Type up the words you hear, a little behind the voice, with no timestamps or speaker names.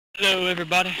Hello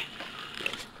everybody,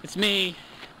 it's me,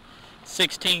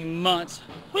 16 months,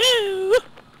 woo!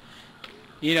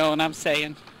 You know what I'm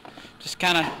saying, just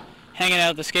kind of hanging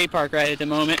out at the skate park right at the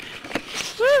moment,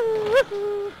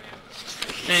 woo!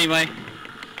 Anyway,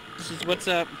 this is what's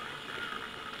up,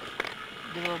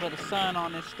 get a little bit of sun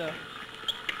on this stuff.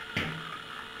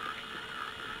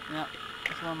 Yep,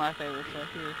 it's one of my favorites right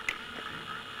here,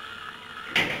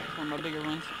 it's one of my bigger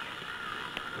ones.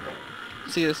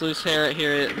 See this loose hair right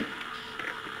here,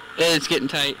 it's getting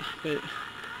tight, but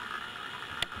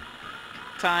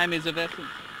time is of essence.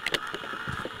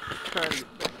 Try to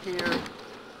get back here.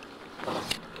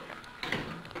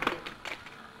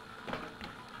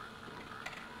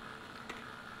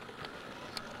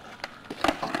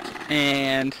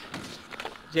 And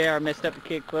JR messed up the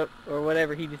kickflip or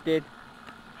whatever he just did.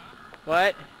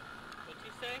 What? What'd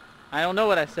you say? I don't know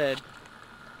what I said.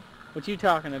 What you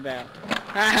talking about?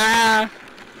 Haha!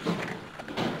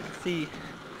 See,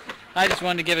 I just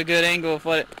wanted to give a good angle of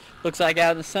what it looks like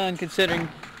out in the sun, considering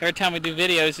every time we do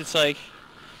videos it's like,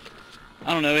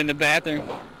 I don't know, in the bathroom,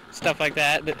 stuff like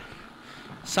that, but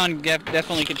sun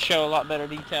definitely could show a lot better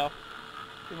detail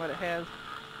than what it has.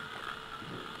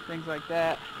 Things like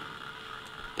that.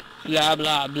 Blah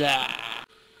blah blah.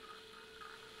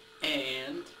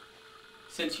 And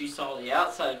since you saw the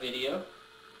outside video,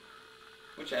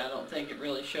 which I don't think it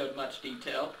really showed much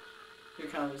detail, here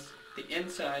comes the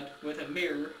inside with a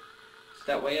mirror, so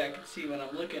that way I can see what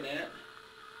I'm looking at.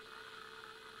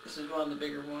 This is one of the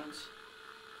bigger ones.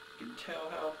 You can tell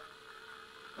how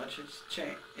much it's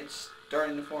changed. It's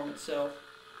starting to form itself.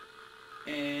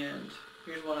 And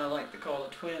here's one I like to call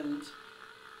the twins.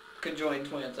 Conjoined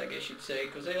twins, I guess you'd say,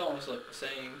 because they almost look the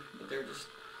same, but they're just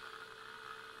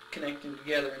connecting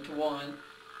together into one.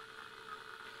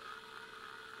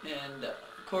 And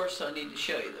of course I need to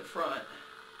show you the front.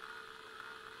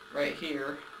 Right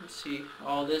here, let's see,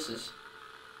 all this is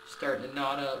starting to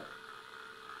knot up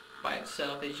by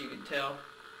itself, as you can tell.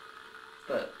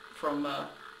 But from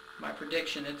my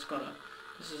prediction,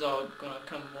 this is all gonna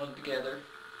come one together.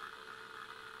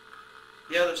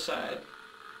 The other side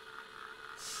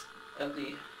of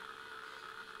the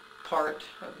part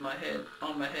of my head,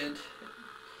 on my head,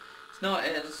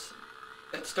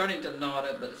 it's starting to knot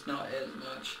up, but it's not as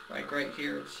much. Like right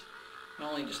here, it's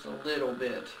only just a little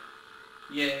bit.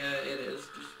 Yeah, it is,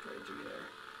 just right through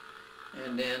there.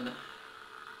 And then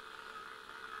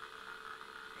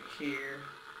here,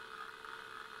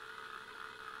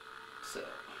 so,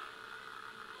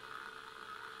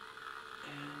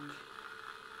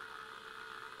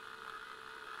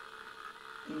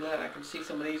 and that I can see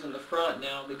some of these in the front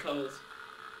now, because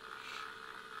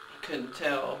I couldn't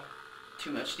tell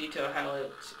too much detail how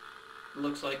it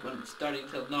looks like when it's starting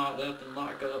to knot up and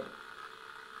lock up.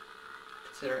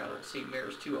 Considering I don't see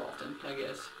mirrors too often, I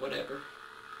guess, whatever.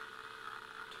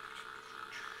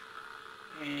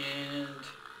 And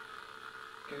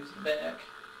here's the back.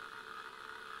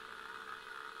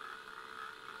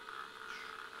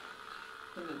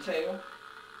 And the tail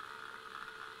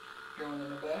going in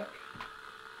the back.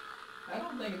 I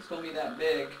don't think it's going to be that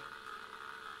big,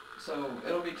 so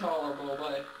it'll be tolerable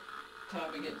by the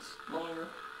time it gets longer.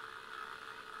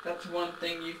 That's one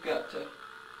thing you've got to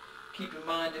keep in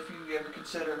mind if you ever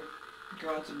consider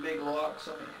growing some big locks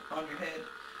on your head.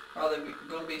 Are they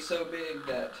going to be so big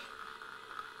that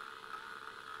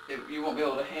you won't be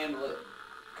able to handle it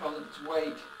because of its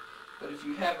weight? But if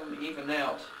you have them even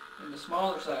out in the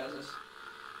smaller sizes,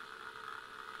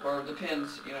 or it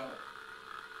depends, you know,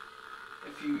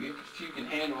 if you can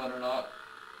handle it or not,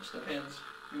 just depends.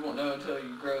 You won't know until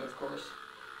you grow it, of course.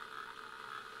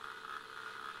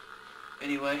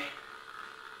 Anyway,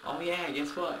 oh yeah,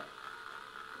 guess what?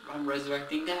 I'm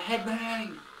resurrecting that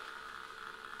headbang!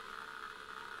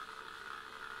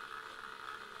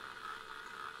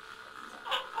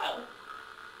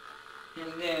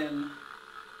 And then,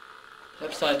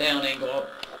 upside down angle.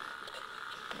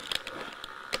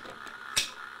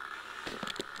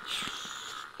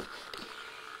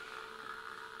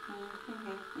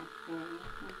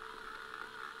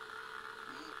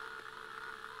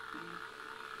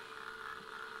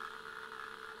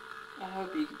 I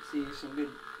hope you can see some good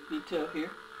detail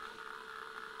here.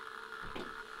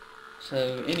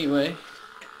 So anyway,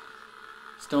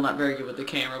 still not very good with the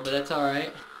camera, but that's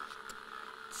alright.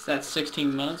 That's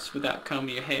 16 months without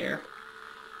combing your hair.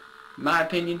 In my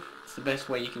opinion, it's the best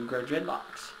way you can grow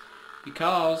dreadlocks,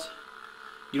 because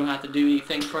you don't have to do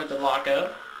anything for it to lock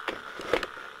up,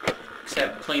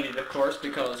 except clean it, of course,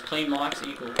 because clean locks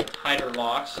equal tighter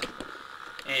locks,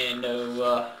 and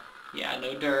no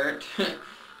dirt,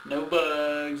 no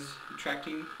bugs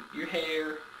attracting your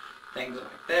hair, things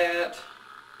like that.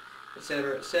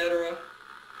 etc., etc.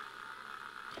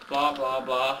 Blah, blah,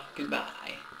 blah.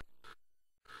 Goodbye.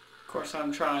 Of course,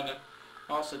 I'm trying to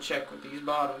also check with these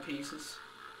bottom pieces.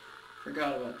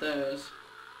 Forgot about those.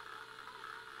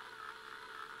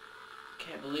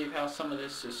 Can't believe how some of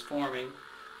this is forming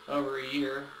over a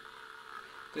year.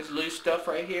 This loose stuff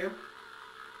right here,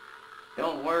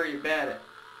 don't worry about it,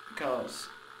 because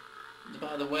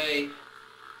by the way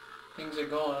things are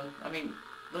going, I mean,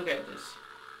 look at this.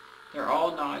 They're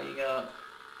all knotting up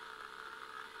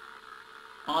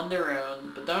on their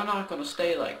own, but they're not going to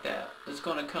stay like that. It's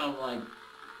going to come like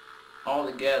all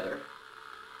together,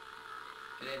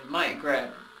 and it might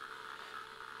grab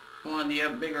one of the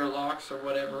bigger locks or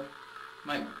whatever,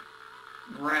 might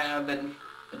grab and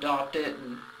adopt it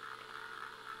and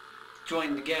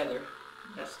join together.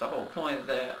 That's the whole point of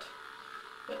that.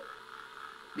 But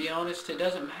be honest, it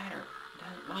doesn't matter. It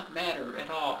does not matter at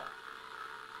all.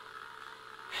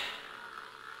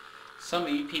 Some of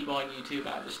you people on YouTube,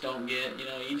 I just don't get. You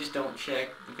know, you just don't check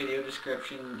the video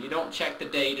description. You don't check the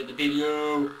date of the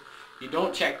video. You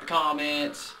don't check the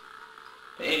comments.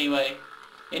 But anyway,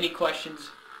 any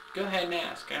questions, go ahead and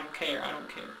ask. I don't care. I don't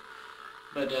care.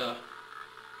 But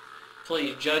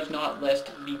please judge not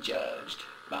lest be judged.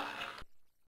 Bye.